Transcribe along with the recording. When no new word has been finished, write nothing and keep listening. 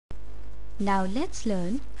Now let's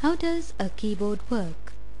learn how does a keyboard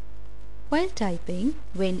work. While typing,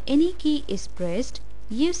 when any key is pressed,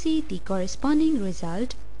 you see the corresponding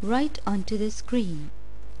result right onto the screen.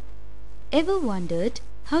 Ever wondered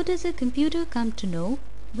how does a computer come to know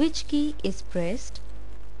which key is pressed?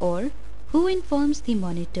 Or who informs the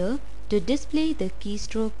monitor to display the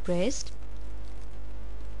keystroke pressed?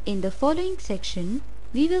 In the following section,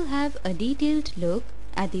 we will have a detailed look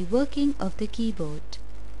at the working of the keyboard.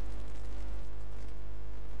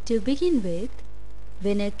 To begin with,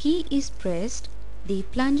 when a key is pressed, the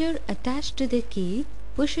plunger attached to the key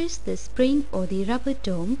pushes the spring or the rubber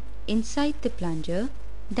dome inside the plunger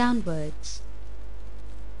downwards.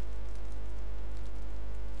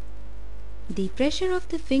 The pressure of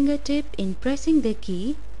the fingertip in pressing the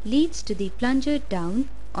key leads to the plunger down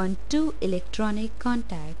on two electronic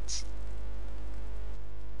contacts.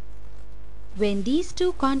 When these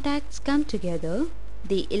two contacts come together,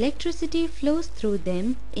 the electricity flows through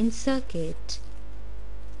them in circuit.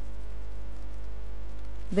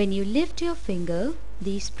 When you lift your finger,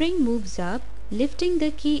 the spring moves up, lifting the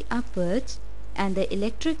key upwards, and the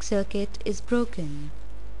electric circuit is broken.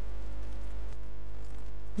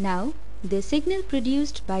 Now, the signal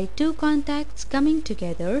produced by two contacts coming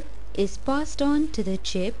together is passed on to the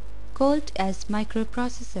chip called as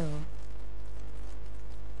microprocessor.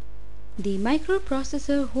 The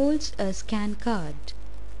microprocessor holds a scan card.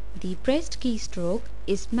 The pressed keystroke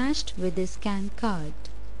is matched with the scan card.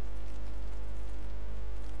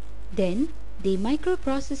 Then, the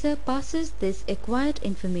microprocessor passes this acquired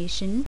information